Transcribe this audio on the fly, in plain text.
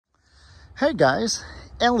Hey guys,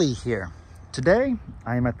 Ellie here. Today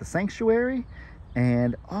I am at the sanctuary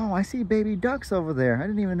and oh, I see baby ducks over there. I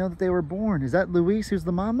didn't even know that they were born. Is that Louise, who's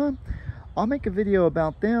the mama? I'll make a video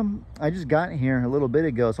about them. I just got here a little bit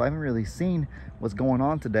ago, so I haven't really seen what's going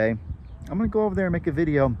on today. I'm gonna go over there and make a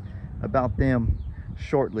video about them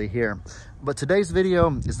shortly here. But today's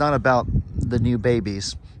video is not about the new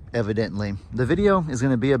babies, evidently. The video is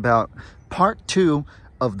gonna be about part 2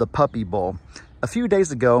 of the Puppy Bowl. A few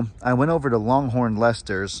days ago, I went over to Longhorn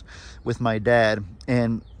Lester's with my dad,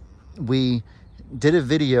 and we did a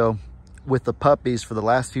video with the puppies for the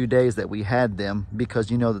last few days that we had them, because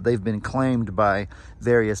you know that they've been claimed by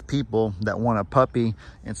various people that want a puppy.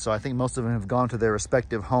 And so I think most of them have gone to their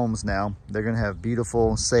respective homes now. They're gonna have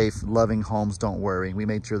beautiful, safe, loving homes, don't worry. We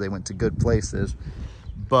made sure they went to good places.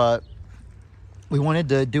 But we wanted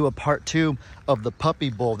to do a part 2 of the Puppy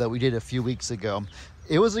Bowl that we did a few weeks ago.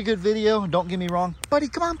 It was a good video, don't get me wrong. Buddy,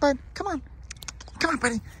 come on, bud, come on. Come on,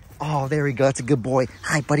 buddy. Oh, there we go, that's a good boy.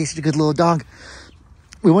 Hi, buddy, such a good little dog.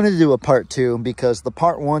 We wanted to do a part 2 because the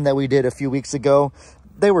part 1 that we did a few weeks ago,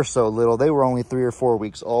 they were so little. They were only 3 or 4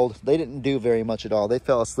 weeks old. They didn't do very much at all. They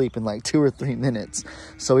fell asleep in like 2 or 3 minutes.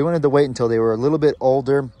 So we wanted to wait until they were a little bit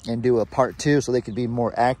older and do a part 2 so they could be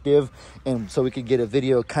more active, and so we could get a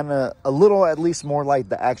video kind of a little at least more like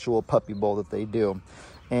the actual Puppy Bowl that they do.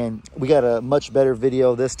 And we got a much better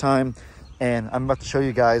video this time, and I'm about to show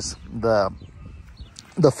you guys the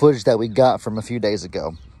footage that we got from a few days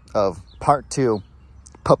ago of part 2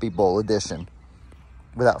 Puppy Bowl edition.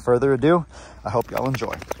 Without further ado, I hope y'all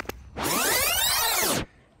enjoy.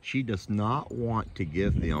 She does not want to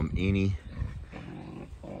give them any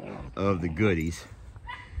of the goodies.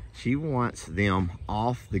 She wants them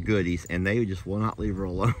off the goodies, and they just will not leave her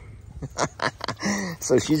alone.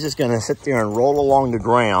 So she's just gonna sit there and roll along the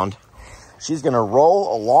ground. She's gonna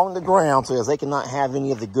roll along the ground so that they cannot have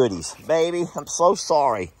any of the goodies. Baby, I'm so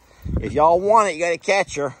sorry. If y'all want it, you gotta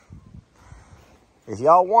catch her. If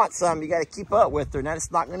y'all want some, you gotta keep up with her. Now,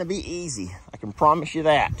 it's not gonna be easy. I can promise you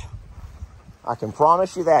that. I can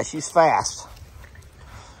promise you that. She's fast.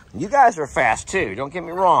 You guys are fast too, don't get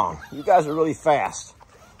me wrong. You guys are really fast.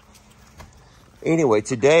 Anyway,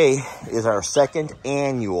 today is our second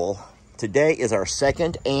annual.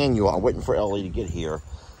 I'm waiting for Ellie to get here.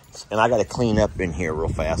 And I gotta clean up in here real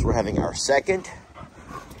fast. We're having our second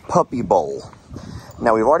Puppy Bowl.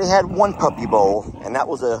 Now, we've already had one Puppy Bowl, and that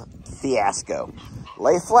was a fiasco.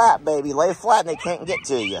 Lay flat, baby, lay flat, and they can't get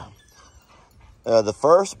to you. The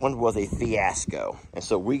first one was a fiasco, and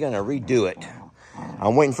so we're gonna redo it.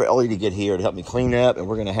 I'm waiting for Ellie to get here to help me clean up, and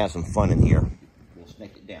we're gonna have some fun in here. We'll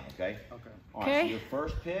snake it down, okay? Okay. All right, so your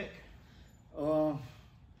first pick?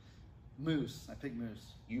 Moose. I picked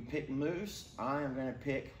Moose. You pick Moose. I am gonna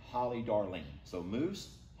pick Holly Darlene. So Moose,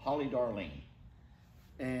 Holly Darlene.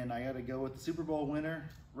 And I gotta go with the Super Bowl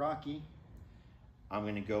winner, Rocky. I'm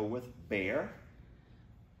gonna go with Bear.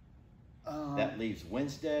 That leaves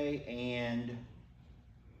Wednesday and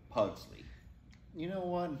Pugsley. You know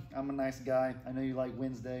what? I'm a nice guy. I know you like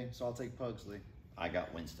Wednesday, so I'll take Pugsley. I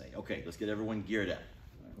got Wednesday. Okay, let's get everyone geared up.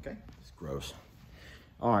 Okay. It's gross.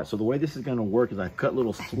 All right, so the way this is gonna work is I cut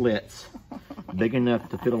little slits big enough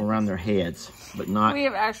to fit them around their heads, but not... We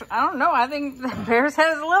have actually, I don't know, I think the bear's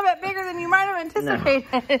head is a little bit bigger than you might have anticipated.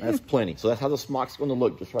 No, that's plenty. So that's how the smock's gonna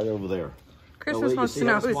look, just right over there. Christmas wants to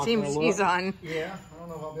know whose team she's on. Yeah, I don't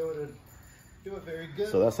know if I'll be able to do it very good.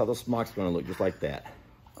 So that's how the smock's gonna look, just like that.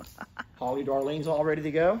 Holly Darlene's all ready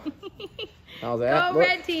to go. How's that? Go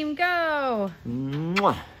red team, go!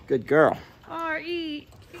 Mwah. Good girl. R.E.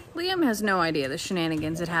 Liam has no idea the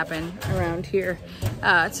shenanigans that happen around here.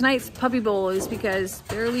 Tonight's Puppy Bowl is because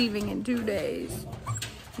they're leaving in 2 days.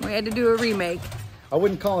 We had to do a remake. I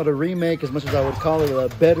wouldn't call it a remake as much as I would call it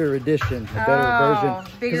a better edition, a better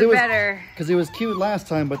version. Bigger, better. Because it was cute last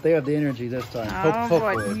time, but they have the energy this time. Oh,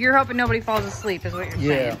 boy. You're hoping nobody falls asleep is what you're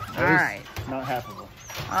saying. Yeah. All right. Not half of them.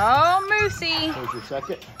 Oh, Moosey. Here's your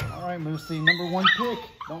second. All right, Moosey, number 1 pick.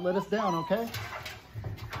 Don't let us down, okay?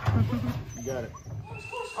 You got it.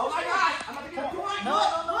 Oh my God! I'm about to get a point. No.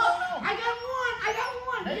 I got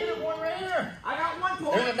one. -1 right here. I got 1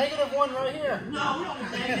 point. There's a -1 right here. No, we don't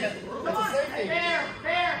have negative. Come That's on. a safety. Hey, Bear.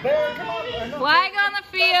 Bear, come on. No. Flag on the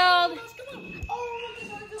field.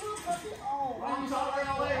 Wrong color.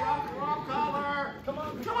 Come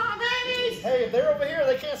on. Come on, babies. Hey, if they're over here,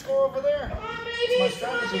 they can't score over there. Come on, It's my babies. Come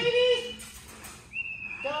on, strategy. babies.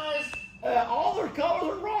 Guys. All their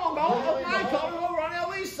colors are wrong. All of my colors are over on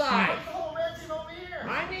Ellie's side. Oh, red team over here.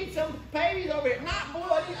 I need some babies over here. Not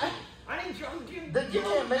boy. I need you. You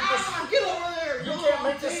can't make this. Get over there. You can't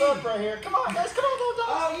make this up right here. Come on, guys. Come on, little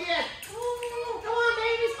dogs. Oh, yes. Come on,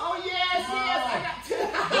 babies. Oh, yes. I got 2.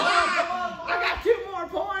 Come on,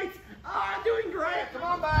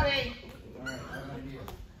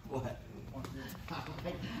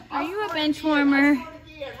 bench warmer?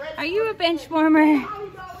 Are you a bench warmer?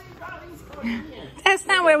 That's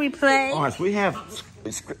not where we play. All right,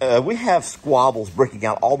 so we have squabbles breaking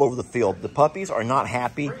out all over the field. The puppies are not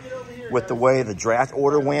happy with the way the draft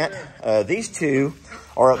order went. These two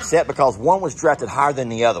are upset because one was drafted higher than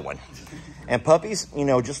the other one. And puppies, you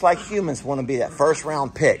know, just like humans, want to be that first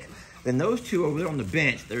round pick. Then those two over there on the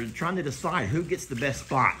bench, they're trying to decide who gets the best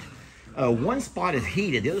spot. One spot is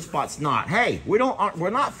heated, the other spot's not. Hey, we're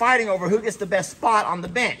not fighting over who gets the best spot on the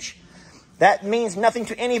bench. That means nothing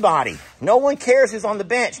to anybody. No one cares who's on the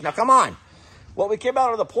bench. Now, come on. What we care about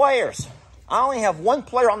are the players. I only have one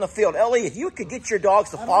player on the field. Ellie, if you could get your dogs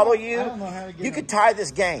to follow you, you could tie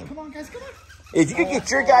this game. Come on, guys, come on. If you could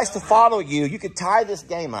get your guys to follow you, you could tie this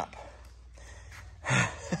game up.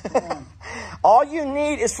 All you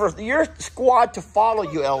need is for your squad to follow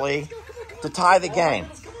you, Ellie, to tie the game.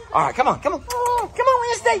 All right, come on, come on. Come on,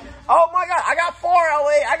 Wednesday. Oh, my God. I got 4,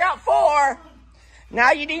 Ellie. I got 4.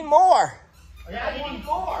 Now you need more. Now you need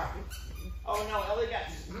 4. Oh, no, Ellie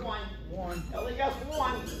got 1. Ellie got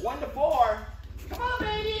 1. 1 to 4. Come on,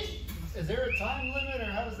 babies. Is there a time limit,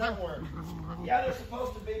 or how does that work? Yeah, they're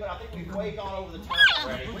supposed to be, but I think we've way gone over the time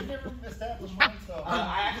already. We never established one, so.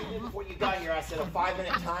 I actually did before you got here. I said a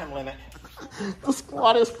 5-minute time limit. The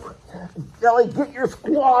squad is... Ellie, get your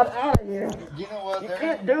squad out of here. You know what? You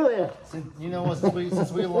can't do this. You know what?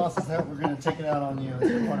 Since we lost this hat, we're going to take it out on you.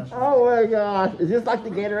 It's a punishment. Oh, my God. Is this like the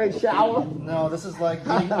Gatorade shower? No, this is like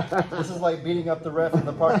beating up the ref in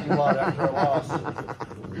the parking lot after a loss.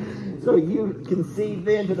 So you concede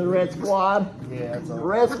then to the red squad? Yeah, it's all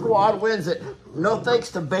right. Red squad wins it. No thanks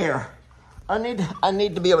to Bear. I need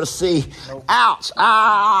to be able to see. Nope. Ouch!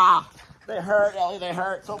 Ah! They hurt, Ellie. They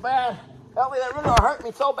hurt so bad. Ellie, they really are hurting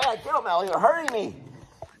me so bad. Get them, Ellie. They're hurting me.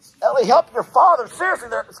 Ellie, help your father. Seriously,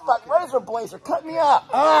 it's like razor blades. They're cutting me up.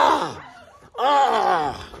 Ah!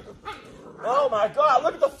 Ah! Oh my God!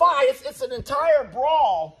 Look at the fight. It's an entire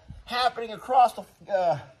brawl happening across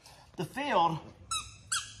the field.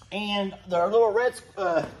 And their little red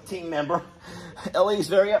team member, Ellie's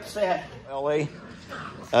very upset. Ellie,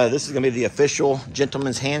 this is going to be the official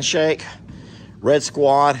gentleman's handshake. Red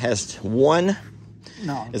squad has 1.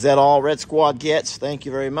 No. Is that all Red squad gets? Thank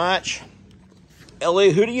you very much.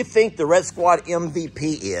 Ellie, who do you think the Red squad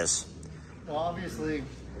MVP is? Well, obviously.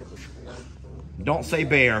 Don't say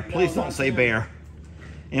Bear. Please don't say Bear.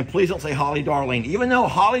 And please don't say Holly Darling, even though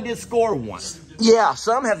Holly did score once. Yeah,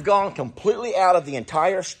 some have gone completely out of the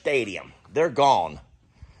entire stadium. They're gone.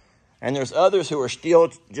 And there's others who are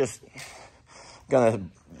still just going to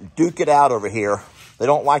duke it out over here. They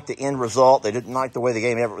don't like the end result. They didn't like the way the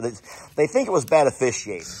game ever... They think it was bad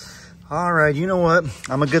officiating. All right, you know what?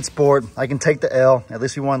 I'm a good sport. I can take the L. At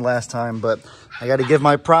least we won last time, but I got to give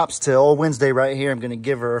my props to old Wednesday right here. I'm going to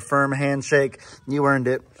give her a firm handshake. You earned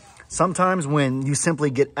it. Sometimes when you simply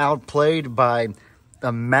get outplayed by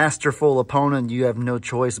a masterful opponent, you have no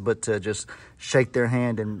choice but to just shake their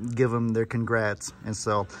hand and give them their congrats. And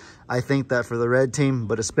so I think that for the red team,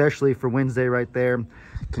 but especially for Wednesday right there,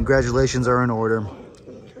 congratulations are in order.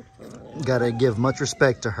 Got to give much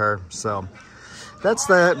respect to her. So that's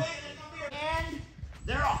that. Come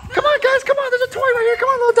on, guys. Come on. There's a toy right here. Come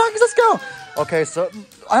on, little doggies. Let's go. Okay, so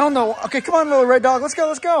I don't know. Okay, come on, little red dog. Let's go.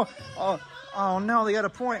 Let's go. Oh no, they got a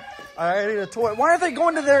point. I need a toy. Why aren't they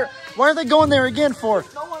going to there? Why aren't they going there again for?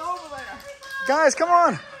 No one over there. Guys, come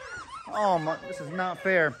on. Oh my, this is not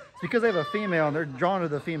fair. It's because they have a female and they're drawn to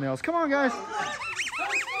the females. Come on, guys.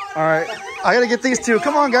 All right, I gotta get these two.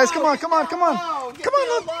 Come on, guys. Come on, come on, come on. Come on,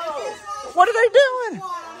 look. What are they doing?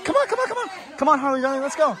 Come on, come on, come on. Come on, Harley, darling,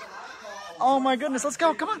 let's go. Oh my goodness, let's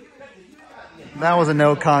go. Come on. That was a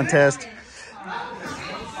no contest.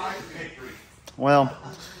 Well,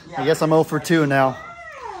 I guess I'm 0 for 2 now.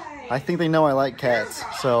 I think they know I like cats,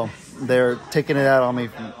 so they're taking it out on me,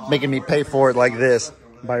 making me pay for it like this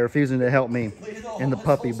by refusing to help me in the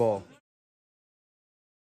puppy bowl.